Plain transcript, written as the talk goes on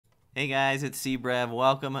Hey guys, it's Brev.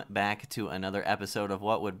 Welcome back to another episode of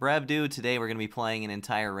What Would Brev Do? Today we're going to be playing an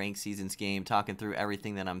entire ranked seasons game, talking through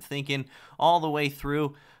everything that I'm thinking all the way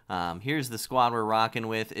through. Here's the squad we're rocking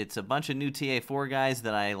with. It's a bunch of new TA4 guys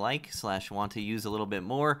that I like / want to use a little bit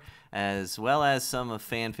more, as well as some of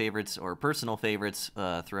fan favorites or personal favorites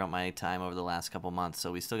throughout my time over the last couple months.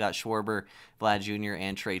 So we still got Schwarber, Vlad Jr.,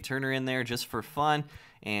 and Trey Turner in there just for fun.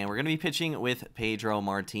 And we're going to be pitching with Pedro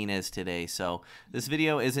Martinez today. So this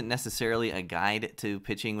video isn't necessarily a guide to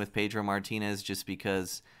pitching with Pedro Martinez, just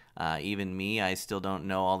because even me, I still don't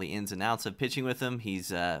know all the ins and outs of pitching with him.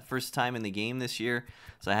 He's first time in the game this year,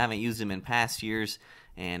 so I haven't used him in past years.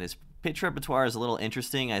 And his pitch repertoire is a little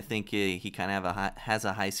interesting. I think he kind of has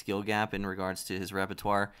a high skill gap in regards to his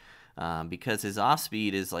repertoire. Because his off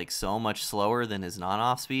speed is like so much slower than his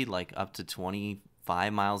non-off speed, like up to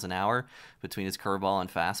 25 miles an hour between his curveball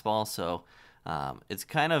and fastball. So it's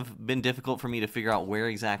kind of been difficult for me to figure out where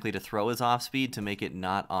exactly to throw his off speed to make it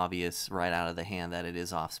not obvious right out of the hand that it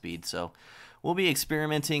is off speed. So we'll be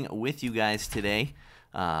experimenting with you guys today.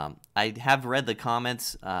 I have read the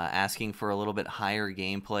comments asking for a little bit higher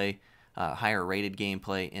gameplay, higher rated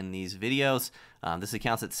gameplay in these videos. This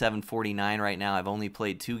account's at 749 right now. I've only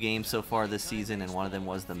played 2 games so far this season, and one of them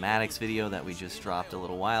was the Maddox video that we just dropped a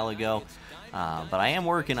little while ago. But I am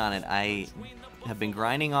working on it. I have been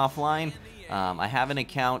grinding offline. I have an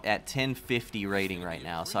account at 1050 rating right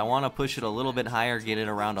now, so I want to push it a little bit higher, get it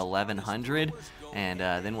around 1100, and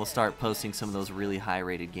then we'll start posting some of those really high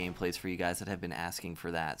rated gameplays for you guys that have been asking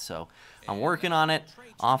for that. So I'm working on it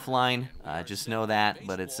offline, just know that,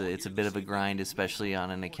 but it's a bit of a grind, especially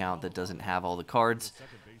on an account that doesn't have all the cards.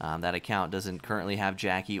 That account doesn't currently have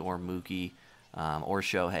Jackie or Mookie or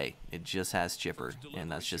Shohei. It just has Chipper,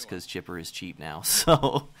 and that's just because Chipper is cheap now.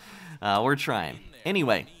 So we're trying.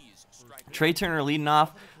 Anyway, Trey Turner leading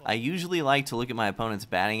off. I usually like to look at my opponent's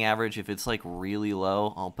batting average. If it's like really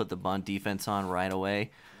low, I'll put the bunt defense on right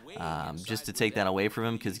away, just to take that away from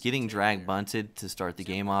him, because getting drag bunted to start the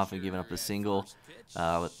game off and giving up a single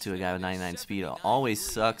to a guy with 99 speed always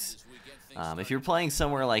sucks. If you're playing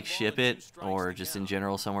somewhere like Ship It, or just in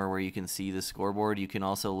general somewhere where you can see the scoreboard, you can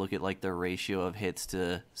also look at like the ratio of hits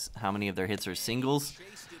to how many of their hits are singles.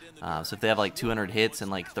 So if they have like 200 hits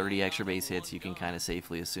and like 30 extra base hits, you can kind of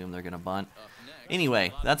safely assume they're going to bunt.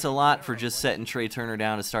 Anyway, that's a lot for just setting Trey Turner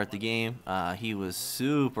down to start the game. He was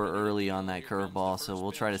super early on that curveball, so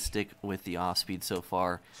we'll try to stick with the off-speed so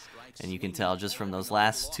far. And you can tell just from those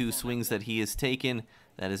last 2 swings that he has taken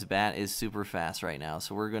that his bat is super fast right now.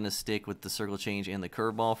 So we're going to stick with the circle change and the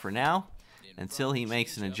curveball for now until he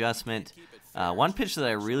makes an adjustment. One pitch that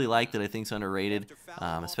I really like that I think is underrated,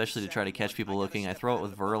 especially to try to catch people looking, I throw it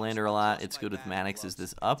with Verlander a lot, it's good with Maddox, is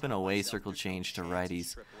this up and away circle change to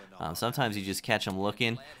righties. Sometimes you just catch them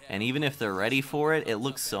looking, and even if they're ready for it, it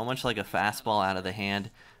looks so much like a fastball out of the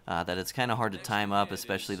hand that it's kind of hard to time up,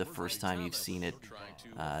 especially the first time you've seen it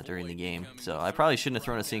during the game. So I probably shouldn't have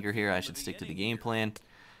thrown a sinker here. I should stick to the game plan.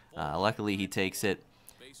 Luckily he takes it.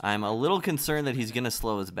 I'm a little concerned that he's going to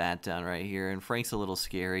slow his bat down right here, and Frank's a little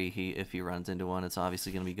scary. If he runs into one, it's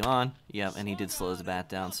obviously going to be gone. Yep, and he did slow his bat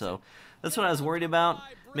down, so that's what I was worried about.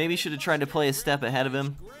 Maybe should have tried to play a step ahead of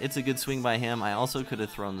him. It's a good swing by him. I also could have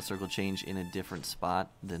thrown the circle change in a different spot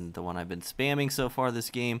than the one I've been spamming so far this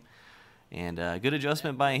game, and good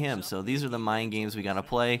adjustment by him. So these are the mind games we got to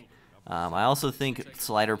play. I also think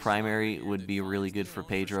slider primary would be really good for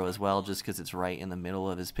Pedro as well, just because it's right in the middle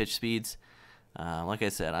of his pitch speeds. Like I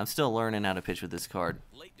said, I'm still learning how to pitch with this card,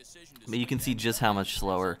 but you can see just how much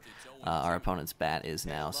slower our opponent's bat is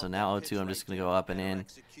now. So now 0-2, I'm just going to go up and in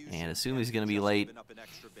and assume he's going to be late,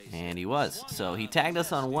 and he was. So he tagged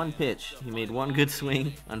us on 1 pitch. He made 1 good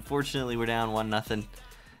swing. Unfortunately, we're down 1-0.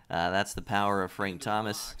 That's the power of Frank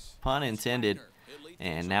Thomas, pun intended.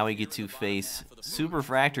 And now we get to face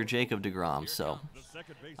Superfractor Jacob deGrom. So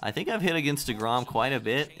I think I've hit against deGrom quite a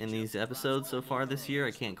bit in these episodes so far this year.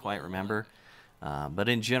 I can't quite remember. But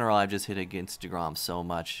in general, I've just hit against deGrom so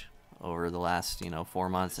much over the last 4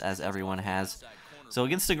 months, as everyone has. So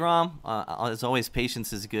against deGrom, as always,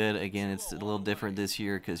 patience is good. Again, it's a little different this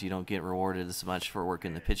year because you don't get rewarded as much for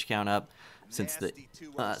working the pitch count up, since they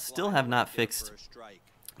still have not fixed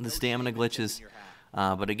the stamina glitches.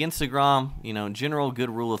 But against deGrom, in general, good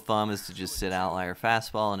rule of thumb is to just sit outlier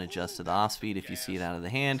fastball and adjust to the off speed if you see it out of the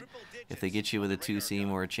hand. If they get you with a 2-seam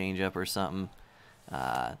or a changeup or something,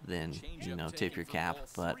 then tip your cap.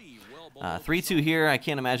 But 3-2 here, I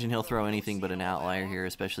can't imagine he'll throw anything but an outlier here,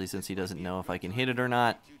 especially since he doesn't know if I can hit it or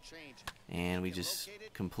not. And we just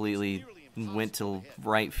completely went to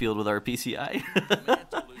right field with our PCI.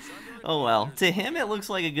 Oh well. To him, it looks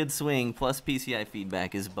like a good swing, plus PCI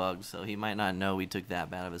feedback is bugged, so he might not know we took that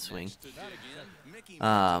bad of a swing.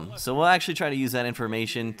 So we'll actually try to use that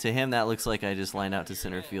information. To him, that looks like I just lined out to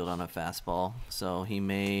center field on a fastball, so he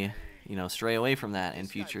may, you know, stray away from that in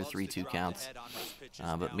future 3-2 counts.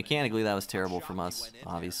 But mechanically, that was terrible from us,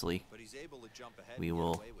 obviously. We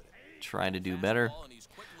will try to do better.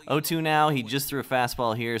 0-2 now. He just threw a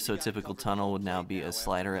fastball here, so a typical tunnel would now be a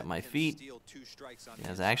slider at my feet.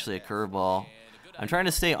 It's actually a curveball. I'm trying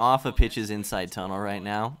to stay off of pitches inside tunnel right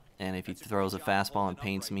now, and if he throws a fastball and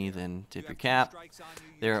paints me, then tip your cap.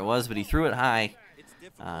 There it was, but he threw it high.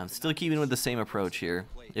 Still keeping with the same approach here.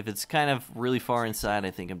 If it's kind of really far inside,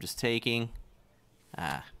 I think I'm just taking.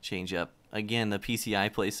 Change up. Again, the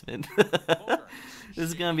PCI placement. This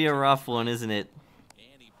is going to be a rough one, isn't it?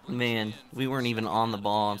 Man, we weren't even on the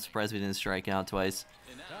ball. I'm surprised we didn't strike out twice.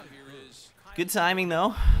 Good timing,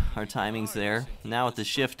 though. Our timing's there. Now with the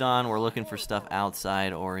shift on, we're looking for stuff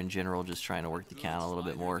outside or in general just trying to work the count a little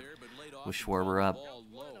bit more with Schwarber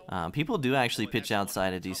up. People do actually pitch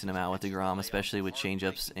outside a decent amount with DeGrom, especially with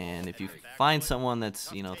changeups. And if you find someone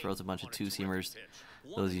that's, you know, throws a bunch of two-seamers,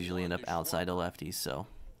 those usually end up outside to lefties. So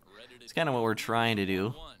it's kind of what we're trying to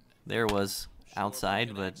do. There was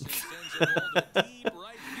outside, but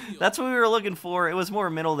that's what we were looking for. It was more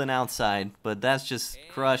middle than outside, but that's just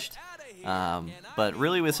crushed. But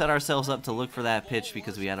really we set ourselves up to look for that pitch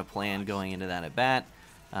because we had a plan going into that at bat.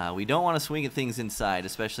 We don't want to swing at things inside,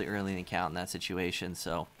 especially early in the count in that situation.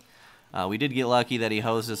 So we did get lucky that he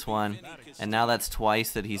hosed this one, and now that's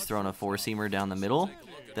twice that he's thrown a four-seamer down the middle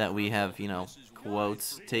that we have, you know,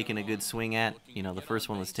 quotes, taken a good swing at. You know, the first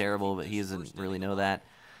one was terrible, but he doesn't really know that.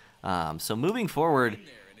 So moving forward,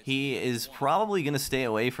 he is probably going to stay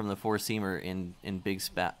away from the four-seamer in big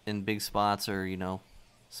spots, or, you know,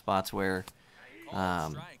 spots where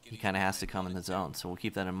he kind of has to come in the zone. So we'll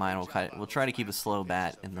keep that in mind. We'll try to keep a slow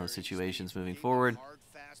bat in those situations moving forward.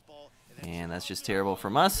 And that's just terrible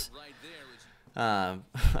from us.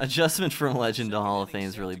 Adjustment from Legend to Hall of Fame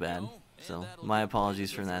is really bad. So my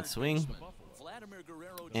apologies for that swing.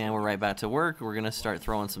 And we're right back to work. We're going to start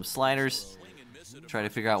throwing some sliders. Try to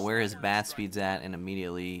figure out where his bat speed's at, and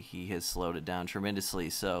immediately he has slowed it down tremendously.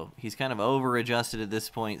 So he's kind of over-adjusted at this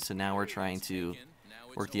point, so now we're trying to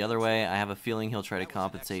work the other way. I have a feeling he'll try to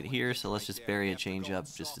compensate here, so let's just bury a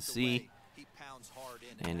changeup just to see.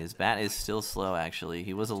 And his bat is still slow, actually.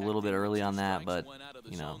 He was a little bit early on that, but,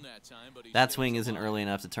 you know, that swing isn't early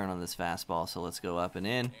enough to turn on this fastball, so let's go up and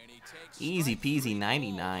in. Easy peasy,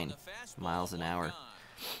 99 miles an hour.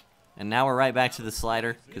 And now we're right back to the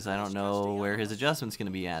slider because I don't know where his adjustment's going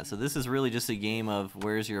to be at. So this is really just a game of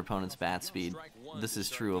where's your opponent's bat speed. This is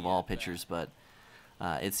true of all pitchers, but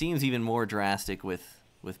it seems even more drastic with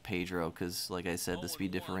Pedro because, like I said, the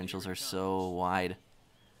speed differentials are so wide.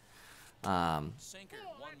 I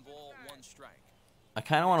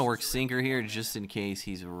kind of want to work sinker here just in case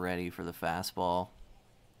he's ready for the fastball.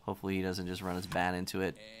 Hopefully he doesn't just run his bat into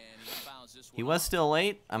it. He was still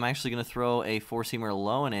late. I'm actually going to throw a four-seamer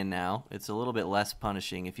low and in now. It's a little bit less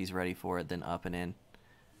punishing if he's ready for it than up and in.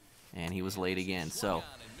 And he was late again. So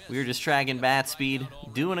we were just tracking bat speed,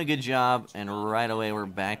 doing a good job, and right away we're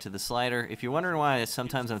back to the slider. If you're wondering why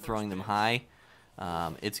sometimes I'm throwing them high,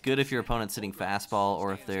 it's good if your opponent's sitting fastball,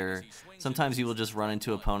 or if they're... Sometimes you will just run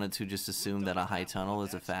into opponents who just assume that a high tunnel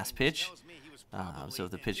is a fast pitch. So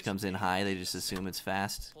if the pitch comes in high, they just assume it's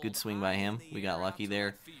fast. Good swing by him. We got lucky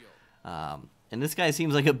there. And this guy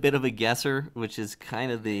seems like a bit of a guesser, which is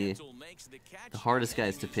kind of the hardest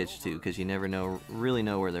guys to pitch to because you never really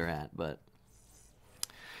know where they're at. But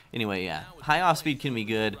anyway, yeah, high off speed can be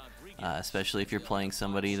good, especially if you're playing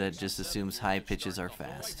somebody that just assumes high pitches are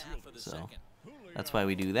fast. So that's why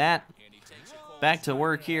we do that. Back to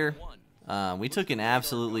work here. We took an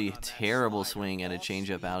absolutely terrible swing at a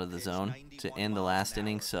changeup out of the zone to end the last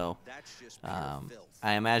inning. So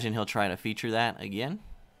I imagine he'll try to feature that again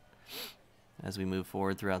as we move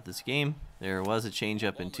forward throughout this game. There was a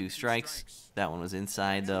changeup and 2 strikes. That one was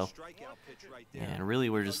inside, though. And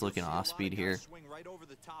really, we're just looking off speed here.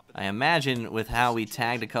 I imagine with how we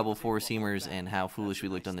tagged a couple four-seamers and how foolish we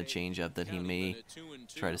looked on the changeup that he may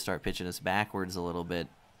try to start pitching us backwards a little bit.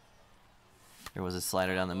 There was a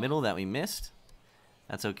slider down the middle that we missed.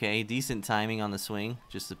 That's okay. Decent timing on the swing.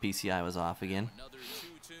 Just the PCI was off again.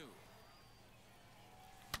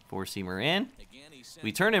 Four-seamer in.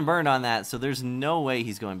 We turned and burned on that, so there's no way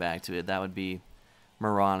he's going back to it. That would be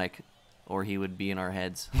moronic, or he would be in our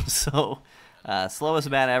heads. So, slowest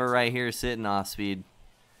bat ever right here, sitting off speed.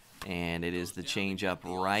 And it is the changeup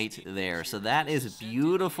right there. So that is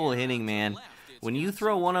beautiful hitting, man. When you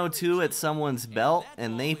throw 102 at someone's belt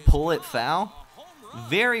and they pull it foul,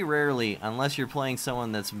 very rarely, unless you're playing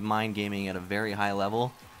someone that's mind gaming at a very high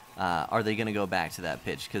level, are they going to go back to that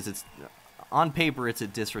pitch, because it's on paper it's a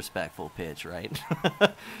disrespectful pitch, right?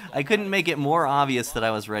 I couldn't make it more obvious that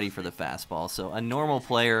I was ready for the fastball. So a normal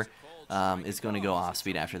player is going to go off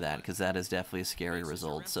speed after that, because that is definitely a scary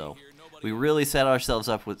result. So we really set ourselves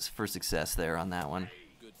up for success there on that one.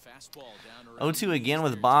 0-2 again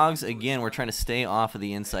with Boggs. Again, we're trying to stay off of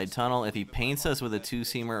the inside tunnel. If he paints us with a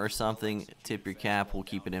two-seamer or something, tip your cap. We'll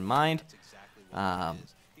keep it in mind.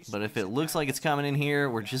 But if it looks like it's coming in here,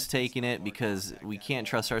 we're just taking it, because we can't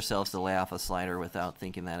trust ourselves to lay off a slider without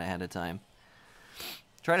thinking that ahead of time.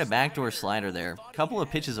 Try to backdoor slider there. A couple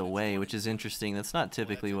of pitches away, which is interesting. That's not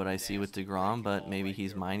typically what I see with DeGrom, but maybe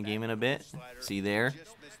he's mind gaming a bit. See there?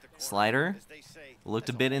 Slider. Looked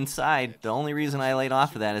a bit inside. The only reason I laid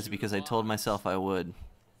off of that is because I told myself I would.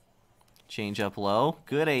 Change up low.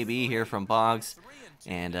 Good AB here from Boggs.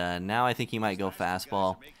 And now I think he might go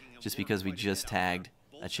fastball, just because we just tagged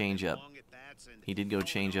a changeup. He did go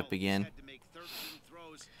changeup again.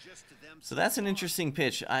 So that's an interesting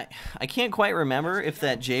pitch. I can't quite remember if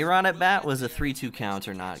that J-Rod at bat was a 3-2 count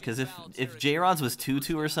or not, because if J-Rod's was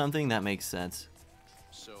 2-2 or something, that makes sense.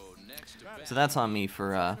 So that's on me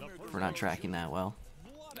for not tracking that well.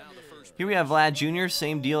 Here we have Vlad Jr.,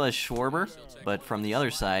 same deal as Schwarber, but from the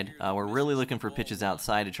other side, we're really looking for pitches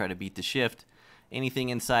outside to try to beat the shift. Anything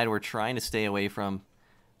inside we're trying to stay away from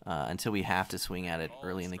until we have to swing at it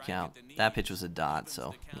early in the count. That pitch was a dot,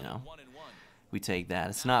 so, you know, we take that.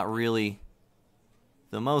 It's not really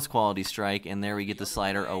the most quality strike, and there we get the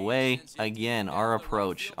slider away. Again, our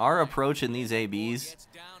approach in these ABs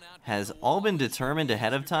has all been determined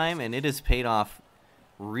ahead of time, and it has paid off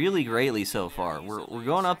really greatly so far. We're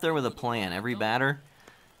going up there with a plan, every batter,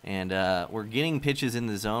 and we're getting pitches in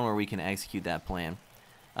the zone where we can execute that plan.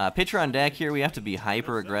 Pitcher on deck here, we have to be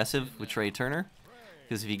hyper aggressive with Trey Turner,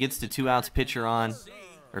 because if he gets to 2 outs, pitcher on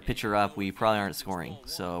or pitcher up, we probably aren't scoring.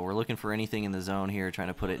 So we're looking for anything in the zone here, trying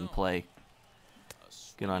to put it in play.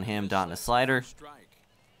 Good on him, dotting a slider.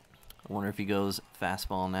 I wonder if he goes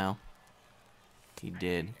fastball now. He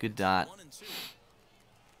did. Good dot.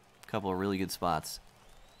 Couple of really good spots.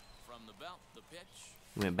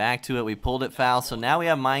 We went back to it. We pulled it foul. So now we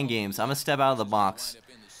have mind games. I'm going to step out of the box,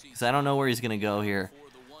 because I don't know where he's going to go here.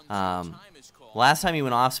 Last time he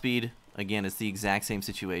went off speed, again, it's the exact same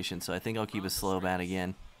situation. So I think I'll keep a slow bat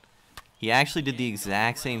again. He actually did the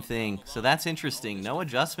exact same thing. So that's interesting. No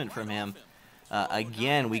adjustment from him.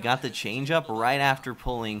 Again, we got the changeup right after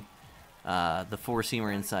pulling the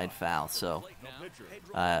four-seamer inside foul. So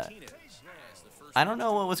I don't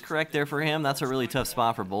know what was correct there for him. That's a really tough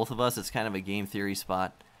spot for both of us. It's kind of a game theory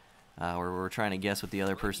spot where we're trying to guess what the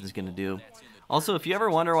other person's going to do. Also, if you ever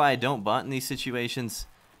wonder why I don't bunt in these situations,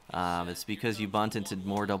 it's because you bunt into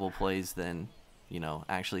more double plays than, you know,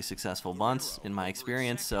 actually successful bunts, in my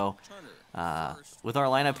experience. So with our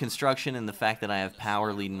lineup construction and the fact that I have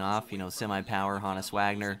power leading off, you know, semi-power, Hannes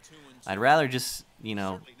Wagner, I'd rather just, you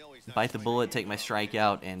know, bite the bullet, take my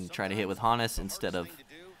strikeout, and try to hit with Hannes instead of,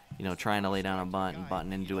 you know, trying to lay down a bunt and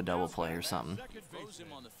bunting into a double play or something.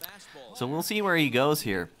 So we'll see where he goes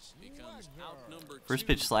here. First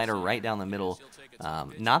pitch slider right down the middle.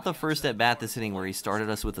 Not the first at bat this inning where he started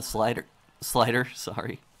us with a slider,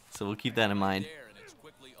 sorry. So we'll keep that in mind.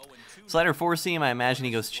 Slider four seam, I imagine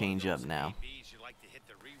he goes changeup now.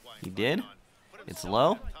 He did. It's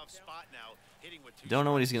low. Don't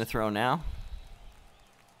know what he's going to throw now.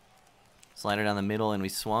 Slider down the middle, and we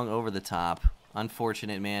swung over the top.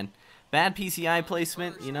 Unfortunate, man. Bad PCI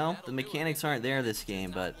placement, you know. The mechanics aren't there this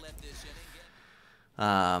game, but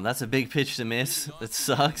that's a big pitch to miss. It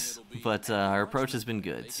sucks, but our approach has been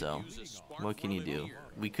good, so what can you do?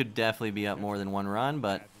 We could definitely be up more than 1 run,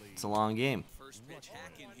 but it's a long game.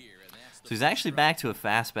 So he's actually back to a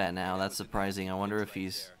fast bat now. That's surprising. I wonder if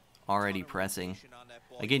he's already pressing.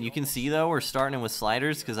 Again, you can see, though, we're starting him with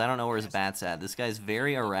sliders because I don't know where his bat's at. This guy's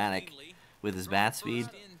very erratic with his bat speed.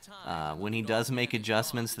 When he does make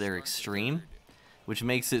adjustments, they're extreme, which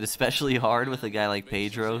makes it especially hard with a guy like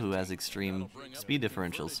Pedro who has extreme speed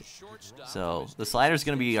differentials. So the slider's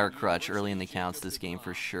going to be our crutch early in the counts this game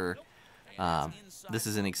for sure. This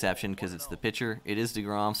is an exception because it's the pitcher. It is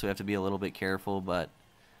DeGrom, so we have to be a little bit careful, but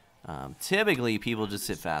typically people just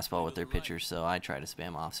hit fastball with their pitchers, so I try to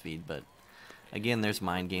spam off speed. But again, there's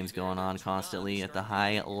mind games going on constantly at the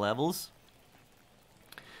high levels.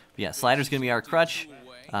 But yeah, slider's going to be our crutch.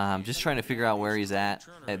 Just trying to figure out where he's at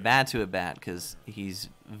bat to at bat, because he's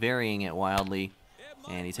varying it wildly.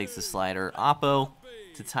 And he takes the slider. Oppo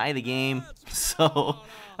to tie the game. So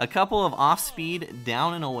a couple of off-speed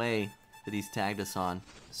down and away that he's tagged us on.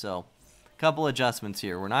 So a couple adjustments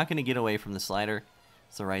here. We're not going to get away from the slider.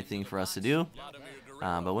 It's the right thing for us to do.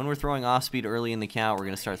 But when we're throwing off speed early in the count, we're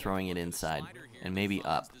going to start throwing it inside and maybe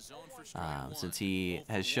up. Since he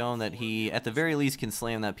has shown that he, at the very least, can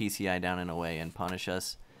slam that PCI down and away and punish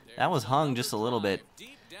us. That was hung just a little bit,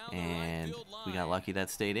 and we got lucky that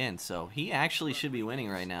stayed in. So he actually should be winning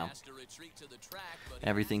right now,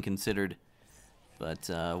 everything considered. But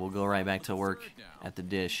we'll go right back to work at the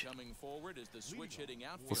dish.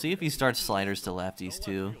 We'll see if he starts sliders to lefties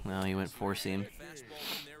too. No, he went four seam.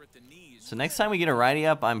 So next time we get a righty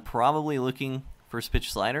up, I'm probably looking first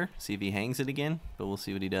pitch slider, see if he hangs it again, but we'll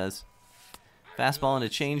see what he does. Fastball into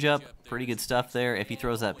changeup, pretty good stuff there. If he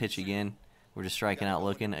throws that pitch again, we're just striking out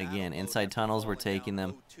looking. Again, inside tunnels, we're taking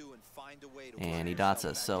them. And he dots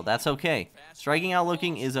us, so that's okay. Striking out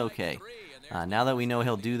looking is okay. Now that we know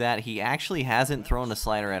he'll do that, he actually hasn't thrown a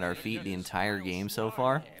slider at our feet the entire game so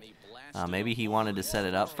far. Maybe he wanted to set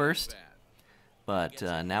it up first, but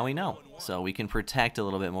now we know. So we can protect a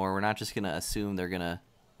little bit more. We're not just going to assume they're going to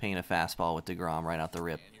paint a fastball with DeGrom right out the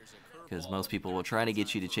rip, because most people will try to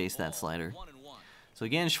get you to chase that slider. So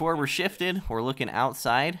again, Schwarber shifted. We're looking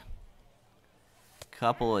outside.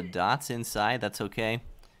 Couple of dots inside. That's okay.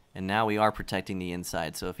 And now we are protecting the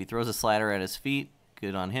inside. So if he throws a slider at his feet,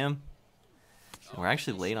 good on him. We're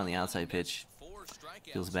actually late on the outside pitch.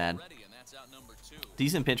 Feels bad.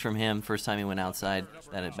 Decent pitch from him. First time he went outside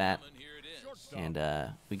that at bat. And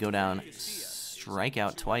we go down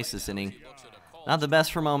strikeout twice this inning. Not the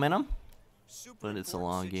best for momentum, but it's a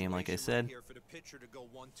long game, like I said.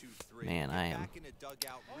 Man, I am.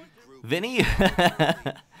 Vinny?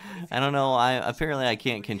 I don't know. Apparently I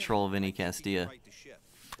can't control Vinny Castilla.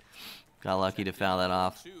 Got lucky to foul that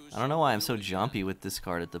off. I don't know why I'm so jumpy with this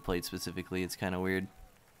card at the plate specifically. It's kind of weird.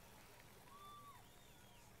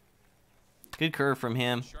 Good curve from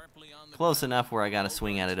him. Close enough where I got a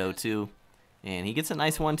swing at it 0-2. And he gets a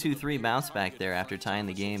nice 1-2-3 bounce back there after tying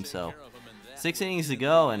the game. So 6 innings to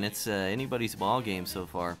go, and it's anybody's ball game so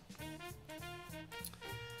far.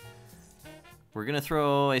 We're going to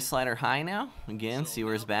throw a slider high now. Again, see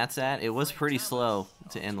where his bat's at. It was pretty slow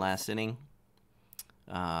to end last inning.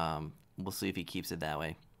 We'll see if he keeps it that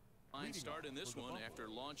way. I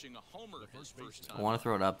want to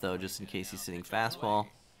throw it up, though, just in case he's sitting fastball.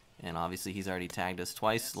 And obviously he's already tagged us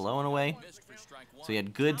twice low and away. So he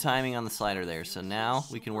had good timing on the slider there. So now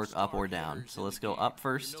we can work up or down. So let's go up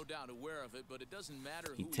first.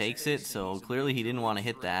 He takes it, so clearly he didn't want to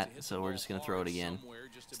hit that. So we're just going to throw it again.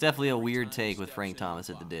 It's definitely a weird take with Frank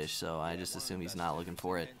Thomas at the dish. So I just assume he's not looking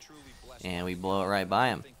for it. And we blow it right by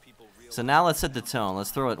him. So now let's set the tone.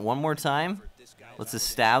 Let's throw it one more time. Let's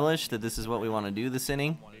establish that this is what we want to do this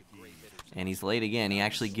inning. And he's late again. He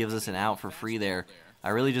actually gives us an out for free there. I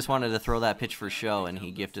really just wanted to throw that pitch for show, and he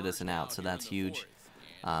gifted us an out, so that's huge.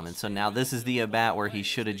 And so now this is the at-bat where he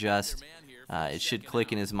should adjust. It should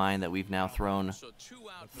click in his mind that we've now thrown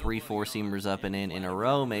 3 four-seamers up and in a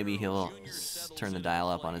row. Maybe he'll turn the dial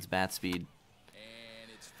up on his bat speed.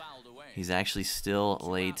 He's actually still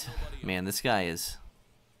late. Man, this guy is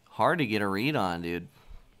hard to get a read on, dude.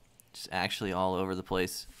 Just actually all over the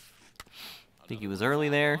place. I think he was early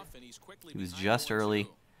there. He was just early.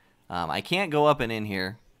 I can't go up and in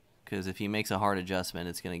here, because if he makes a hard adjustment,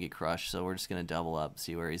 it's going to get crushed. So we're just going to double up,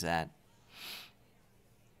 see where he's at.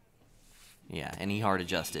 Yeah, and he hard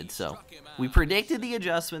adjusted. So we predicted the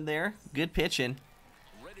adjustment there. Good pitching.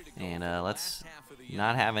 And let's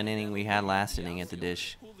not have an inning we had last inning at the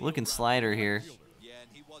dish. Looking slider here.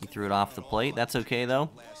 He threw it off the plate. That's okay,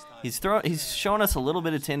 though. He's shown us a little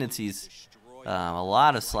bit of tendencies. A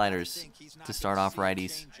lot of sliders to start off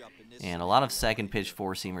righties. And a lot of second pitch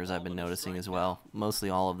four-seamers I've been noticing as well. Mostly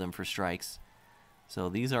all of them for strikes. So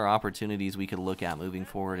these are opportunities we could look at moving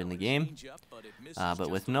forward in the game. But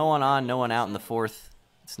with no one on, no one out in the fourth,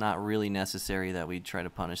 it's not really necessary that we try to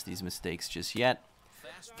punish these mistakes just yet.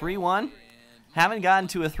 3-1. Haven't gotten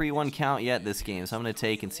to a 3-1 count yet this game, so I'm going to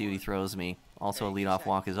take and see what he throws me. Also, a leadoff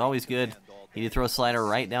walk is always good. He did throw a slider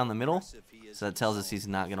right down the middle, so that tells us he's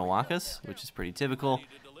not going to walk us, which is pretty typical.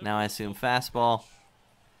 Now I assume fastball.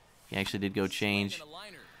 He actually did go change.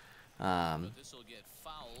 Kind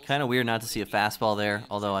of weird not to see a fastball there,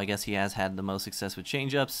 although I guess he has had the most success with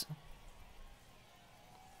changeups.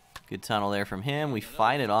 Good tunnel there from him. We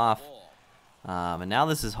fight it off. And now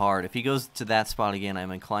this is hard. If he goes to that spot again, I'm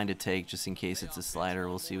inclined to take just in case it's a slider.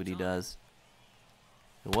 We'll see what he does.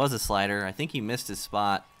 It was a slider. I think he missed his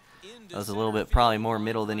spot. That was a little bit probably more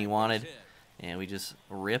middle than he wanted. And we just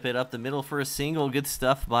rip it up the middle for a single. Good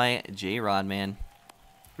stuff by J-Rod, man.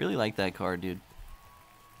 Really like that card, dude.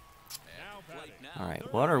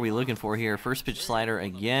 Alright, what are we looking for here? First pitch slider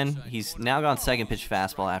again. He's now gone second pitch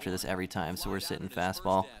fastball after this every time, so we're sitting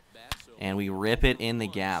fastball. and we rip it in the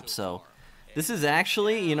gap. So this is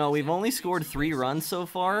actually, you know, we've only scored 3 runs so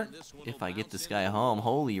far. If I get this guy home,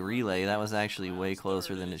 holy relay, that was actually way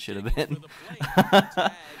closer than it should have been.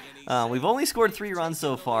 We've only scored 3 runs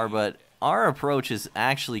so far, but our approach is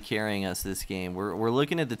actually carrying us this game. We're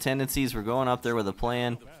looking at the tendencies. We're going up there with a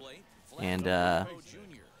plan, and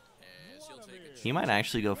he might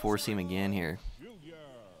actually go 4-seam again here.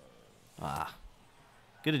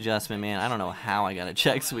 Good adjustment, man. I don't know how I got a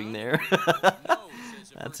check swing there.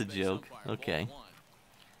 That's a joke. Okay.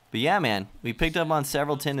 But yeah, man, we picked up on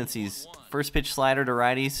several tendencies. First pitch slider to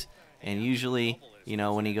righties, and usually, you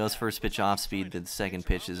know, when he goes first pitch off speed, the second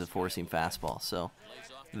pitch is a 4-seam fastball. So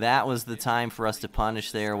that was the time for us to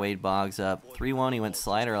punish there. Wade Boggs up 3-1. He went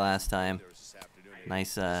slider last time.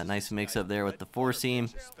 Nice mix up there with the 4-seam.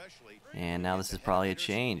 And now this is probably a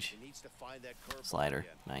change. Slider.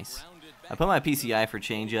 Nice. I put my PCI for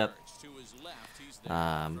changeup.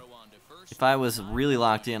 If I was really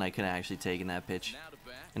locked in, I could have actually taken that pitch.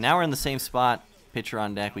 And now we're in the same spot. Pitcher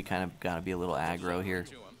on deck. We kind of got to be a little aggro here.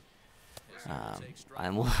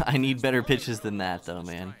 I need better pitches than that, though,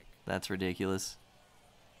 man. That's ridiculous.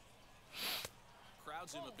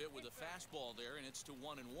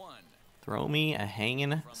 Throw me a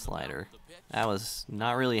hanging slider. That was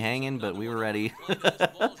not really hanging, but we were ready.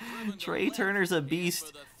 Trey Turner's a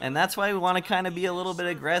beast, and that's why we want to kind of be a little bit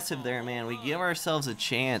aggressive there, man. We give ourselves a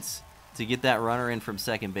chance to get that runner in from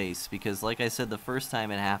second base, because like I said the first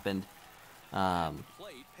time it happened,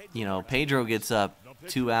 you know, Pedro gets up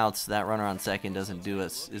 2 outs. That runner on second doesn't do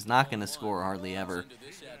us, is not going to score hardly ever.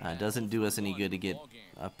 Doesn't do us any good to get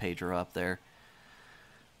Pedro up there.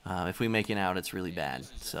 If we make an out, it's really bad.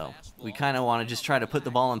 So we kind of want to just try to put the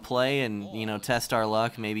ball in play and, you know, test our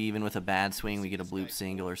luck. Maybe even with a bad swing, we get a bloop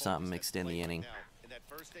single or something, extend the inning.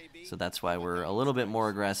 So that's why we're a little bit more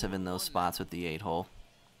aggressive in those spots with the 8-hole.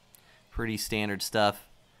 Pretty standard stuff.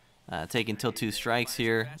 Taking till 2 strikes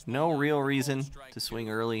here. No real reason to swing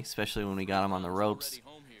early, especially when we got him on the ropes.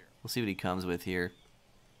 We'll see what he comes with here.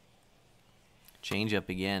 Change up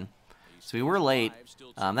again. So we were late.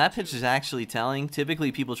 That pitch is actually telling.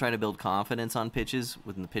 Typically, people try to build confidence on pitches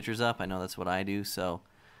when the pitcher's up. I know that's what I do. So,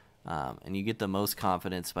 and you get the most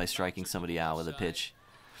confidence by striking somebody out with a pitch.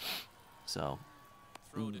 So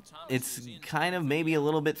it's kind of maybe a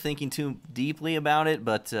little bit thinking too deeply about it,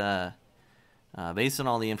 but based on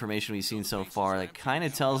all the information we've seen so far, that kind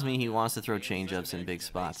of tells me he wants to throw changeups in big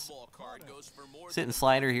spots. Sitting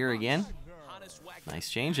slider here again.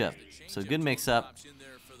 Nice changeup. So good mix-up.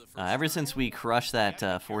 Ever since we crushed that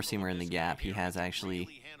 4-seamer in the gap, he has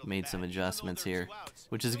actually made some adjustments here,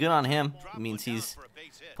 which is good on him. It means he's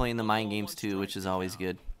playing the mind games too, which is always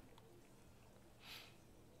good.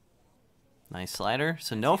 Nice slider.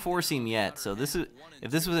 So no 4-seam yet. So this is,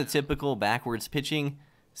 if this was a typical backwards pitching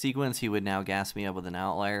sequence, he would now gas me up with an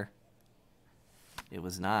outlier. It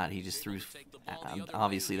was not. He just threw,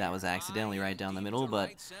 obviously that was accidentally right down the middle,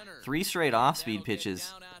 but 3 straight off-speed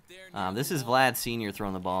pitches. This is Vlad Sr.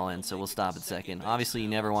 throwing the ball in, so we'll stop at second. Obviously, you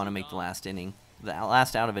never want to make the last inning, the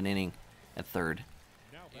last out of an inning at third.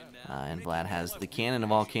 And Vlad has the cannon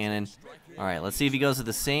of all cannon. All right, let's see if he goes to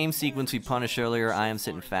the same sequence we punished earlier. I am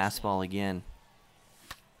sitting fastball again.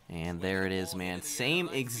 And there it is, man. Same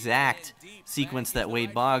exact sequence that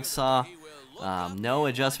Wade Boggs saw. No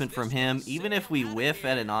adjustment from him. Even if we whiff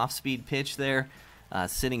at an off-speed pitch there,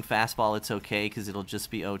 sitting fastball, it's okay because it'll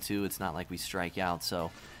just be 0-2. It's not like we strike out.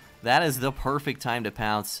 So that is the perfect time to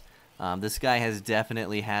pounce. This guy has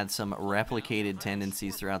definitely had some replicated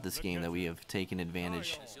tendencies throughout this game that we have taken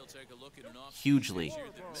advantage hugely.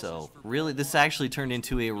 So really, this actually turned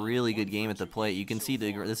into a really good game at the plate. You can see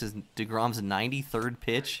this is DeGrom's 93rd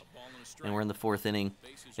pitch, and we're in the 4th inning.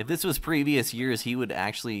 If this was previous years, he would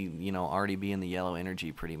actually, you know, already be in the yellow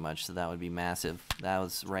energy pretty much, so that would be massive. That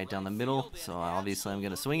was right down the middle, so obviously I'm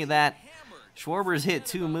going to swing at that. Schwarber's hit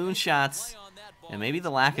 2 moonshots, and maybe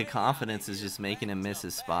the lack of confidence is just making him miss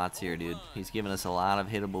his spots here, dude. He's giving us a lot of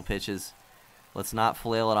hittable pitches. Let's not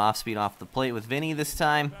flail it off speed off the plate with Vinny this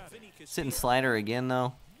time. Sitting slider again,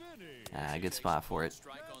 though. Good spot for it.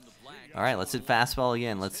 All right, let's hit fastball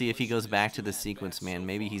again. Let's see if he goes back to the sequence, man.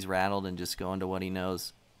 Maybe he's rattled and just going to what he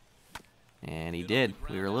knows. And he did.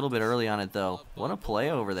 We were a little bit early on it, though. What a play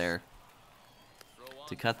over there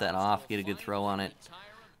to cut that off, get a good throw on it.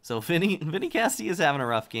 So Vinny Castilla's having a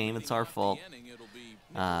rough game. It's our fault.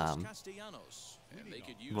 But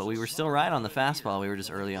we were still right on the fastball. We were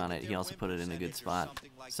just early on it. He also put it in a good spot.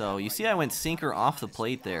 So you see I went sinker off the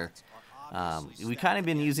plate there. We kind of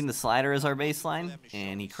been using the slider as our baseline,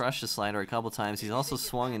 and he crushed the slider a couple times. He's also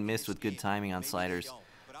swung and missed with good timing on sliders.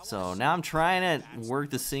 So now I'm trying to work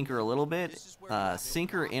the sinker a little bit.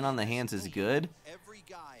 Sinker in on the hands is good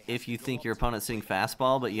if you think your opponent's hitting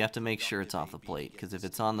fastball, but you have to make sure it's off the plate, because if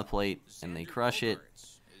it's on the plate and they crush it,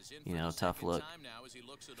 you know, tough look.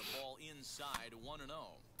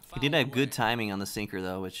 He did have good timing on the sinker,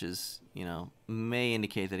 though, which is, you know, may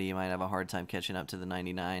indicate that he might have a hard time catching up to the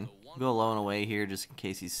 99. Go low and away here just in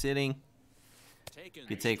case he's sitting.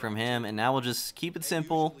 Good take from him, and now we'll just keep it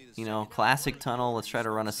simple. You know, classic tunnel. Let's try to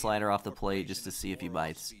run a slider off the plate just to see if he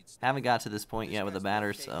bites. Haven't got to this point yet with the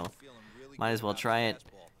batter, so might as well try it.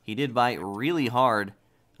 He did bite really hard,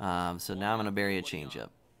 so now I'm going to bury a changeup.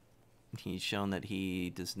 He's shown that he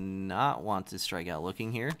does not want to strike out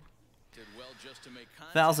looking here.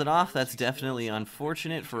 Fouls it off. That's definitely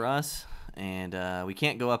unfortunate for us, and we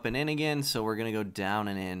can't go up and in again, so we're going to go down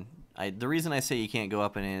and in. The reason I say you can't go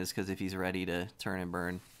up and in is because if he's ready to turn and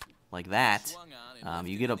burn like that,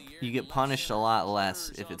 you get punished a lot less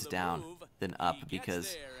if it's down than up.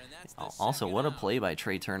 Because also, what a play by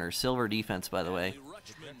Trey Turner. Silver defense, by the way.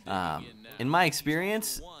 In my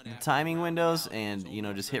experience, the timing windows and, you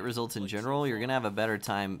know, just hit results in general, you're gonna have a better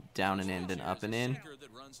time down and in than up and in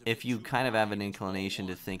if you kind of have an inclination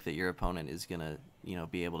to think that your opponent is gonna, you know,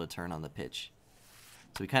 be able to turn on the pitch.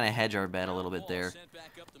 So we kind of hedge our bet a little bit there.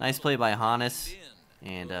 Nice play by Hannes.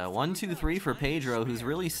 And 1-2-3 for Pedro, who's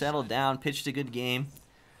really settled down, pitched a good game.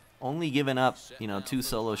 Only given up, you know, 2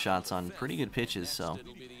 solo shots on pretty good pitches. So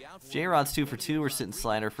J-Rod's 2 for 2. We're sitting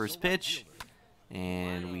slider first pitch.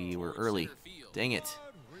 And we were early. Dang it.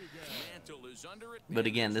 But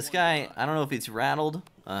again, this guy, I don't know if he's rattled.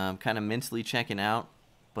 Kind of mentally checking out.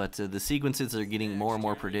 But the sequences are getting more and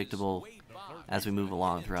more predictable as we move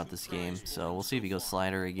along throughout this game. So we'll see if he goes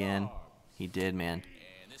slider again. He did, man.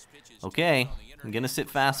 Okay, I'm going to sit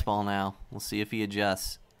fastball now. We'll see if he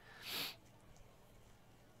adjusts.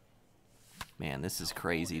 Man, this is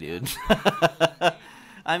crazy, dude.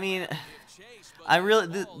 I mean, I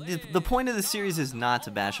really the point of the series is not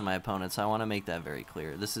to bash my opponent, so I want to make that very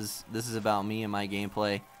clear. This is about me and my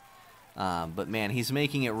gameplay. But man, he's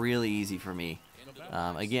making it really easy for me.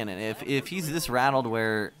 Again, if he's this rattled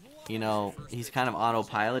where, you know, he's kind of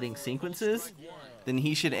autopiloting sequences, then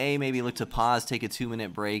he should maybe look to pause, take a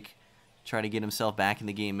 2-minute break, try to get himself back in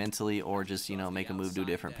the game mentally, or just, you know, make a move to a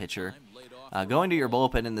different pitcher. Going to your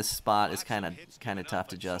bullpen in this spot is kind of tough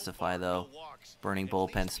to justify, though. Burning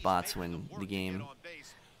bullpen spots when the game,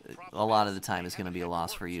 a lot of the time, is going to be a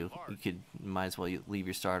loss for you. You might as well leave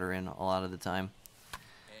your starter in a lot of the time.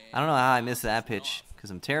 I don't know how I missed that pitch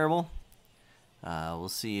because I'm terrible. We'll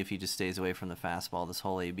see if he just stays away from the fastball this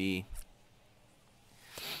whole AB.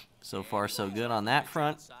 So far, so good on that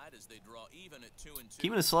front.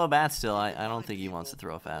 Keeping a slow bat still. I don't think he wants to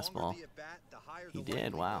throw a fastball. He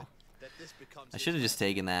did. Wow. I should have just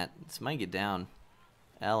taken that. This might get down.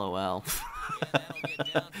 LOL.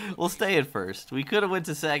 We'll stay at first. We could have went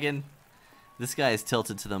to second. This guy is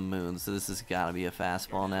tilted to the moon, so this has got to be a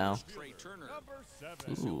fastball now.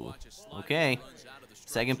 Ooh. Okay.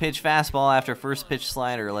 Second pitch fastball after first pitch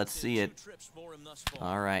slider. Let's see it.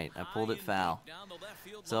 All right, I pulled it foul.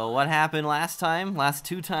 So what happened last time? Last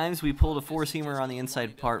 2 times we pulled a 4-seamer on the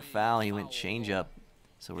inside part foul. He went changeup.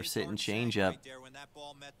 So we're sitting changeup.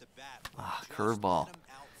 Ah, curveball.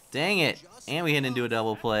 Dang it. And we hit into a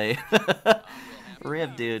double play.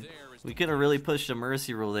 Rip, dude. We could have really pushed a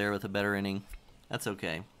mercy rule there with a better inning. That's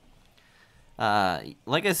okay.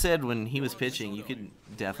 Like I said, when he was pitching, you could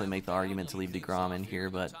definitely make the argument to leave DeGrom in here,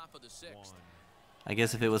 but I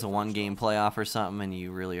guess if it was a 1-game playoff or something and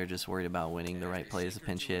you really are just worried about winning, the right play is a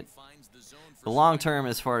pinch hit. But long term,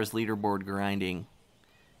 as far as leaderboard grinding,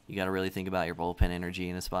 you got to really think about your bullpen energy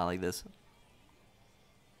in a spot like this.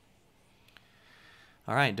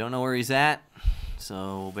 All right, don't know where he's at,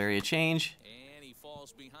 so we'll bury a change.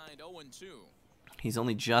 He's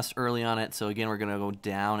only just early on it, so again, we're going to go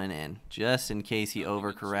down and in, just in case he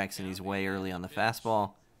overcorrects and he's way early on the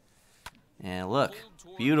fastball. And look,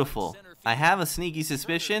 beautiful. I have a sneaky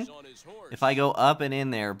suspicion if I go up and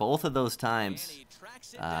in there both of those times,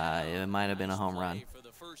 it might have been a home run.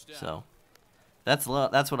 So that's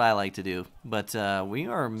what I like to do. But we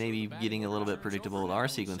are maybe getting a little bit predictable with our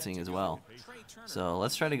sequencing as well. So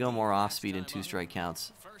let's try to go more off-speed in 2-strike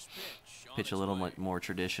counts. Pitch a little more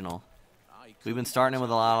traditional. We've been starting him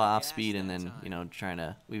with a lot of off-speed and then, you know,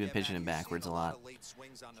 we've been pitching him backwards a lot.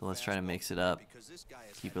 So let's try to mix it up.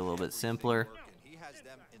 Keep it a little bit simpler.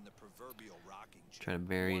 Try to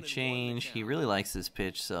bury a change. He really likes this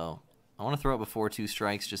pitch, so I want to throw it before 2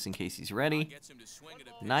 strikes just in case he's ready.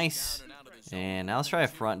 Nice. And now let's try a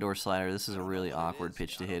front door slider. This is a really awkward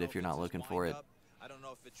pitch to hit if you're not looking for it.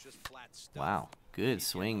 Wow, good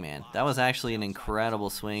swing, man. That was actually an incredible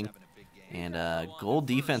swing. And gold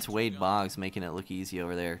defense Wade Boggs making it look easy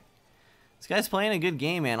over there. This guy's playing a good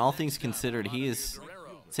game, man. All things considered, he has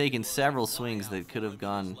taken several swings that could have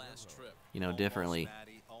gone, differently.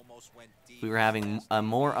 If we were having a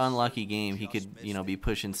more unlucky game, he could, be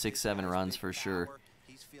pushing 6-7 runs for sure.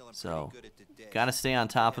 So, got to stay on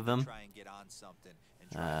top of him.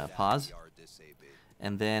 Pause.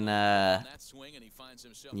 And then,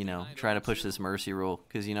 try to push this mercy rule.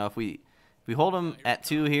 Because, if we hold him at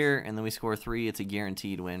 2 here and then we score 3, it's a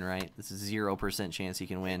guaranteed win, right? This is 0% chance he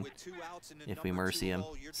can win if we mercy him.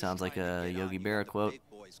 Sounds like a Yogi Berra quote.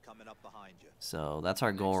 So that's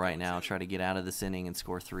our goal right now. Try to get out of this inning and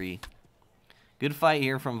score 3. Good fight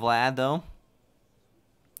here from Vlad, though.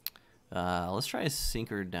 Let's try a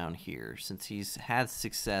sinker down here since he's had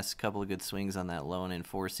success. A couple of good swings on that low and in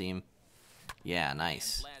 4-seam. Yeah,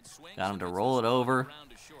 nice. Got him to roll it over.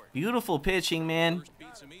 Beautiful pitching, man.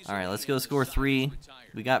 All right, let's go score 3.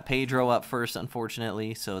 We got Pedro up first,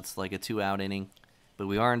 unfortunately, so it's like a 2-out inning. But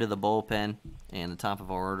we are into the bullpen and the top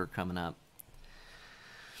of our order coming up.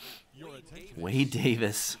 Wade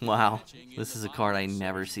Davis. Wow. This is a card I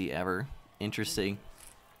never see ever. Interesting.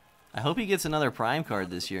 I hope he gets another prime card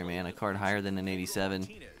this year, man. A card higher than an 87.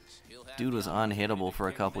 Dude was unhittable for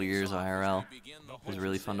a couple years IRL. It was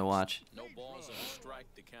really fun to watch.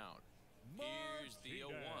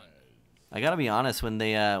 I gotta be honest, when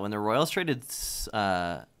the Royals traded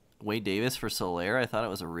Wade Davis for Soler, I thought it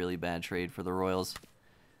was a really bad trade for the Royals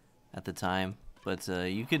at the time. But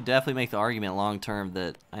you could definitely make the argument long term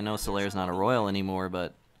that I know Soler's not a Royal anymore,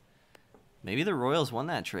 but maybe the Royals won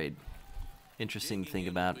that trade. Interesting to think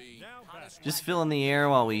about. Just fill in the air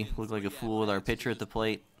while we look like a fool with our pitcher at the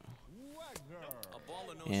plate.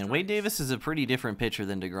 And Wade Davis is a pretty different pitcher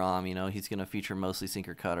than DeGrom. He's going to feature mostly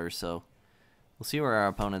sinker cutters, so we'll see where our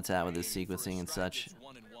opponent's at with his sequencing and such.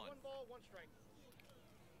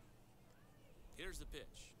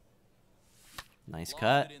 Nice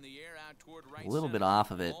cut. A little bit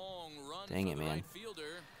off of it. Dang it, man.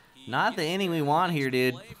 Not the inning we want here,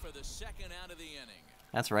 dude.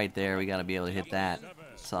 That's right there. We got to be able to hit that.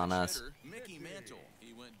 It's on us.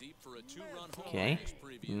 Okay.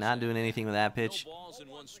 Not doing anything with that pitch.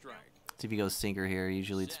 See if he goes sinker here.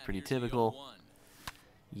 Usually it's pretty typical.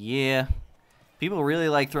 Yeah. People really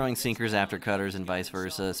like throwing sinkers after cutters and vice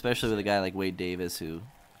versa, especially with a guy like Wade Davis who,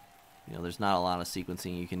 there's not a lot of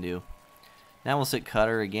sequencing you can do. Now we'll sit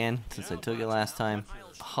cutter again since I took it last time.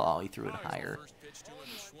 Oh, he threw it higher.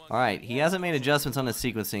 All right, he hasn't made adjustments on the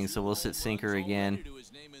sequencing, so we'll sit sinker again.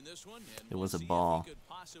 It was a ball.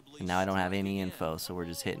 And now I don't have any info, so we're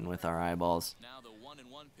just hitting with our eyeballs.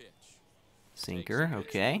 Sinker,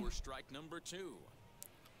 okay.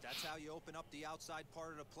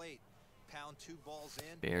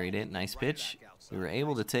 Buried it, nice pitch. We were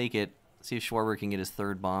able to take it. See if Schwarber can get his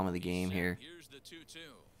 3rd bomb of the game here.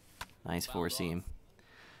 Nice 4-seam.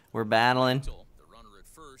 We're battling.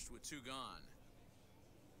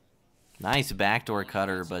 Nice backdoor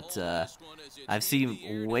cutter, but I've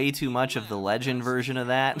seen way too much of the Legend version of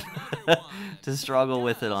that to struggle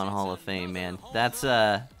with it on Hall of Fame, man.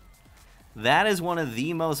 That is one of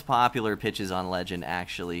the most popular pitches on Legend,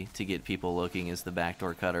 actually, to get people looking, is the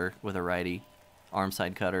backdoor cutter with a righty, arm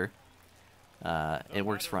side cutter. It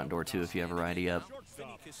works front door, too, if you have a righty up.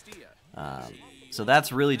 So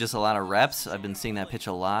that's really just a lot of reps. I've been seeing that pitch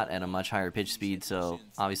a lot at a much higher pitch speed, so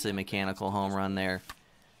obviously a mechanical home run there.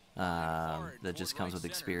 That just comes with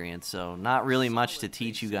experience. So not really much to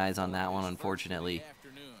teach you guys on that one, unfortunately,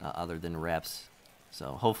 other than reps.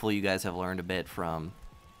 So hopefully you guys have learned a bit from...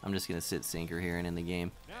 I'm just going to sit sinker here and in the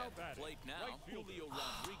game.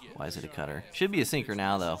 Why is it a cutter? Should be a sinker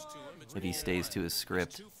now, though, if he stays to his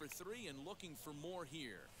script.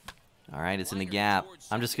 All right, it's in the gap.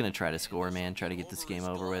 I'm just going to try to score, man. Try to get this game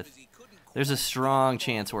over with. There's a strong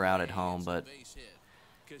chance we're out at home, but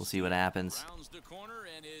we'll see what happens.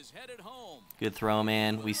 Good throw,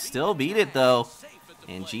 man. We still beat it, though.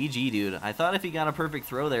 And GG, dude. I thought if he got a perfect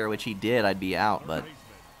throw there, which he did, I'd be out, but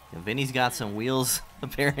Vinny's got some wheels,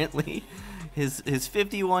 apparently. His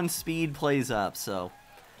 51 speed plays up, so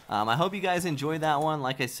I hope you guys enjoyed that one.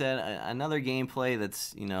 Like I said, another gameplay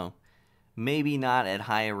that's, maybe not at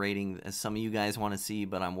high a rating as some of you guys want to see,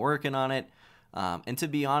 but I'm working on it. And to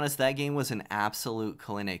be honest, that game was an absolute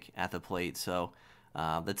clinic at the plate, so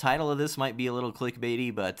the title of this might be a little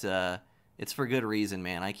clickbaity, but it's for good reason,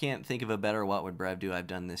 man. I can't think of a better What Would Brev Do I've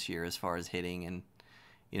done this year as far as hitting and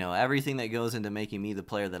everything that goes into making me the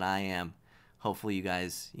player that I am. Hopefully you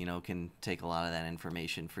guys, can take a lot of that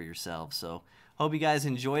information for yourselves. So hope you guys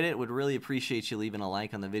enjoyed it. Would really appreciate you leaving a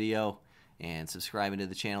like on the video and subscribing to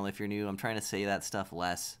the channel if you're new. I'm trying to say that stuff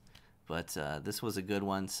less, but this was a good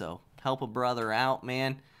one, so help a brother out,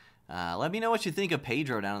 man. Let me know what you think of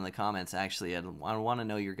Pedro down in the comments, actually. I want to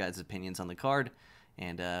know your guys' opinions on the card.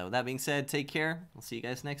 And with that being said, take care. I'll see you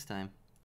guys next time.